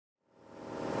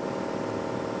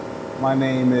My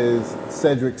name is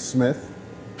Cedric Smith,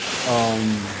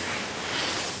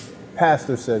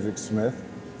 Pastor Cedric Smith,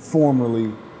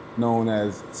 formerly known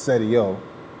as Cedio.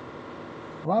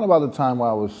 Around about the time when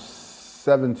I was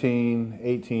 17,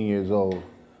 18 years old,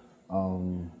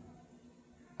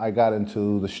 I got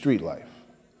into the street life,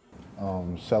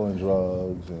 selling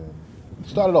drugs, and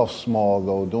started off small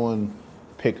though, doing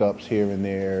pickups here and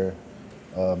there,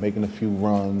 making a few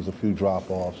runs, a few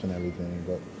drop-offs and everything.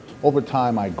 But over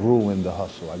time, I grew in the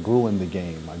hustle. I grew in the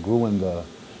game. I grew in the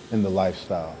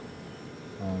lifestyle,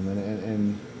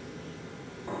 and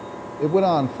it went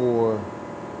on for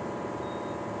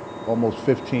almost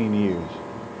 15 years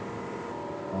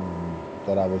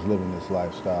that I was living this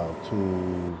lifestyle,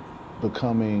 to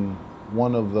becoming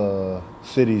one of the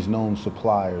city's known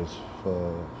suppliers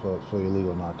for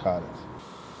illegal narcotics,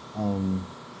 in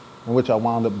which I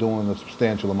wound up doing a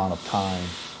substantial amount of time,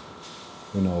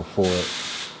 for it.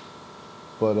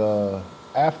 But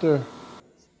after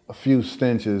a few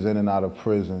stenches in and out of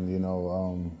prison, you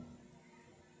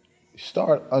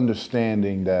start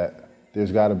understanding that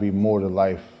there's got to be more to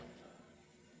life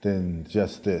than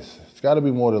just this. It's got to be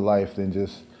more to life than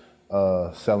just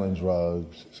selling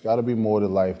drugs. It's got to be more to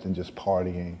life than just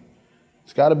partying.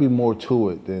 It's got to be more to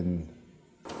it than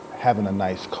having a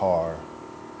nice car.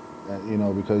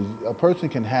 Because a person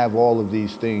can have all of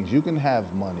these things. You can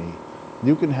have money,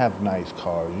 you can have nice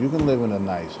cars, you can live in a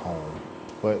nice home,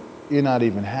 but you're not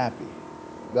even happy.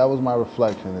 That was my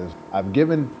reflection, is I've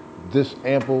given this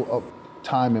ample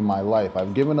time in my life.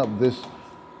 I've given up this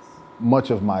much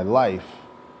of my life,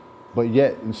 but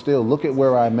yet and still, look at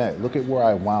where I'm at. Look at where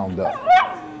I wound up.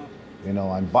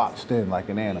 I'm boxed in like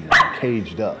an animal, I'm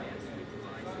caged up,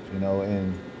 and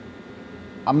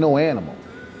I'm no animal.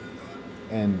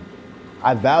 And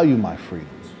I value my freedom.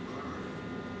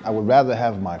 I would rather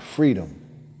have my freedom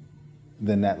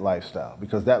than that lifestyle,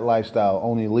 because that lifestyle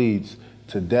only leads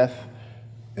to death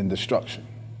and destruction.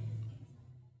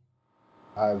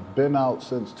 I've been out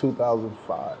since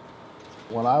 2005.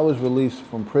 When I was released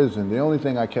from prison, the only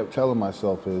thing I kept telling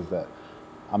myself is that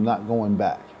I'm not going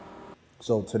back.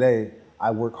 So today, I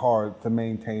work hard to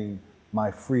maintain my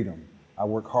freedom. I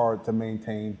work hard to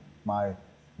maintain my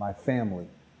family.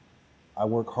 I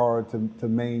work hard to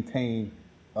maintain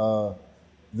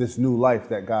this new life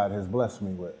that God has blessed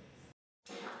me with.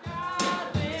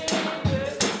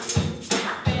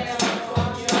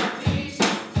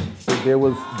 There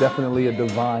was definitely a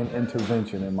divine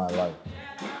intervention in my life.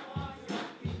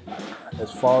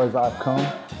 As far as I've come,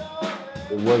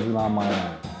 it wasn't on my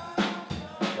own.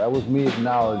 That was me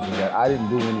acknowledging that I didn't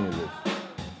do any of this.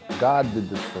 God did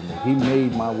this for me. He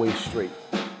made my way straight.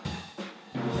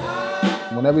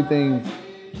 When everything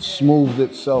smoothed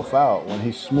itself out, when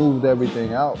he smoothed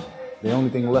everything out, the only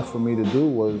thing left for me to do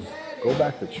was go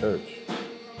back to church.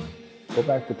 Go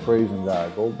back to praising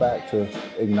God. Go back to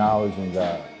acknowledging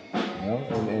God.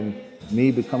 And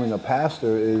me becoming a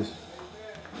pastor is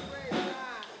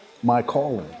my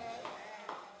calling.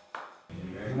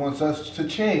 He wants us to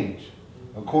change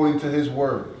according to his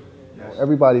word.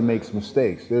 Everybody makes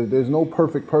mistakes. There's no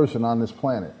perfect person on this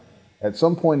planet. At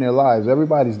some point in their lives,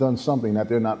 everybody's done something that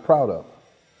they're not proud of.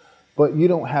 But you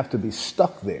don't have to be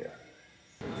stuck there.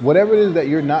 Whatever it is that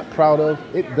you're not proud of,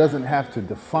 it doesn't have to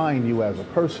define you as a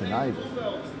person either.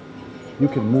 You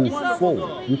can move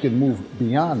forward. You can move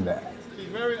beyond that.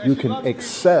 You can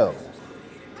excel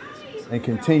and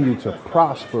continue to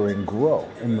prosper and grow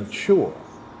and mature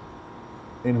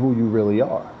in who you really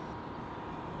are.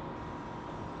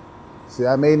 See,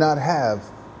 I may not have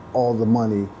all the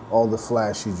money, all the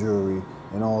flashy jewelry,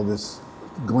 and all this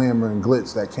glamour and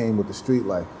glitz that came with the street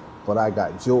life, but I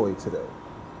got joy today.